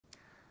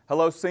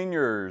Hello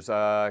seniors,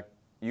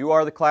 you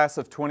are the class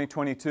of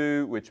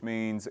 2022, which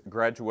means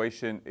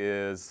graduation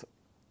is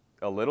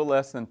a little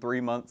less than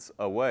 3 months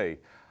away.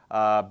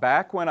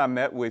 Back when I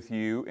met with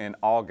you in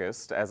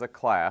August as a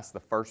class, the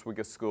first week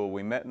of school,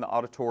 we met in the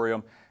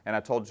auditorium and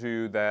I told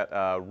you that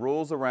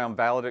rules around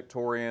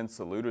valedictorian,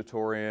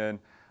 salutatorian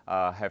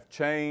have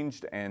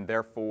changed, and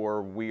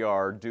therefore we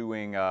are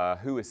doing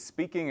who is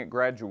speaking at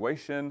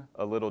graduation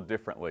a little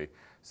differently.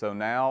 So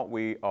now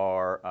we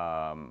are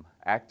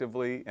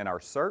actively in our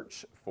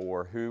search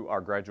for who our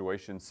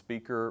graduation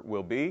speaker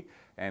will be,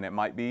 and it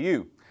might be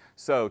you.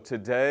 So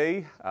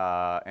today,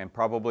 and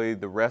probably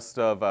the rest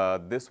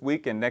of this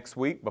week and next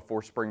week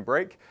before spring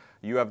break,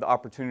 you have the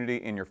opportunity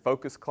in your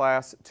focus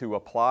class to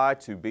apply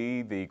to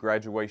be the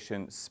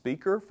graduation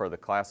speaker for the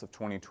class of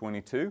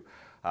 2022.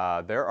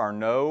 There are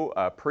no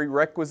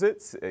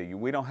prerequisites.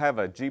 We don't have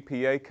a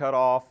GPA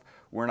cutoff.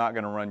 We're not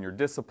going to run your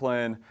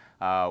discipline.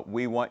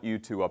 We want you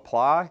to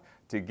apply,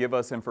 to give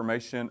us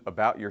information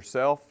about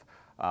yourself,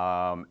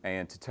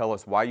 and to tell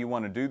us why you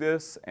want to do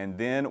this, and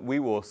then we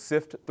will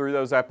sift through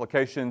those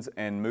applications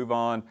and move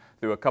on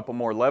through a couple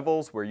more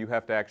levels where you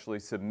have to actually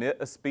submit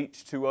a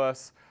speech to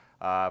us.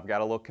 I've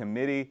got a little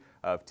committee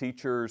of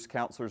teachers,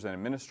 counselors, and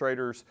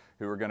administrators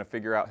who are going to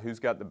figure out who's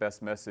got the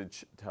best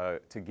message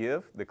to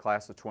give the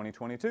class of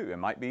 2022. It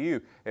might be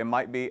you. It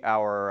might be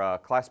our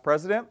class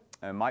president.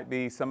 It might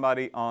be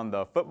somebody on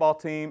the football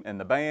team and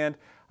the band.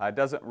 It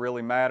doesn't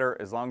really matter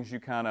as long as you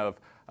kind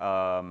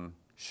of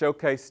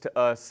showcase to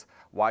us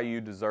why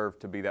you deserve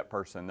to be that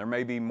person. There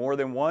may be more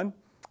than one,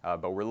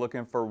 but we're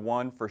looking for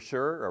one for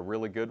sure, a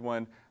really good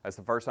one. That's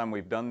the first time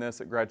we've done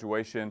this at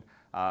graduation,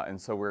 and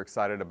so we're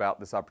excited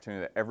about this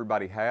opportunity that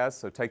everybody has,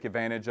 so take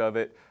advantage of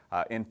it.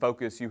 In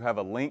Focus, you have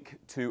a link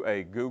to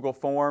a Google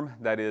form.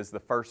 That is the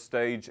first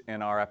stage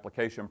in our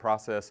application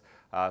process,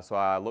 so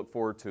I look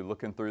forward to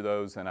looking through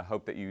those, and I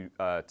hope that you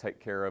take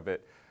care of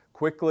it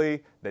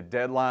quickly. The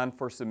deadline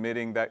for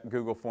submitting that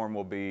Google form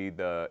will be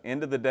the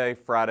end of the day,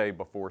 Friday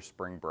before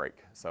spring break.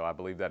 So I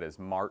believe that is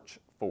March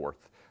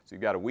 4th. So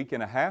you've got a week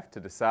and a half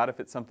to decide if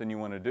it's something you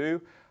want to do.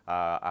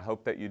 I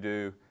hope that you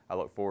do. I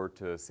look forward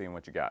to seeing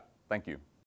what you got. Thank you.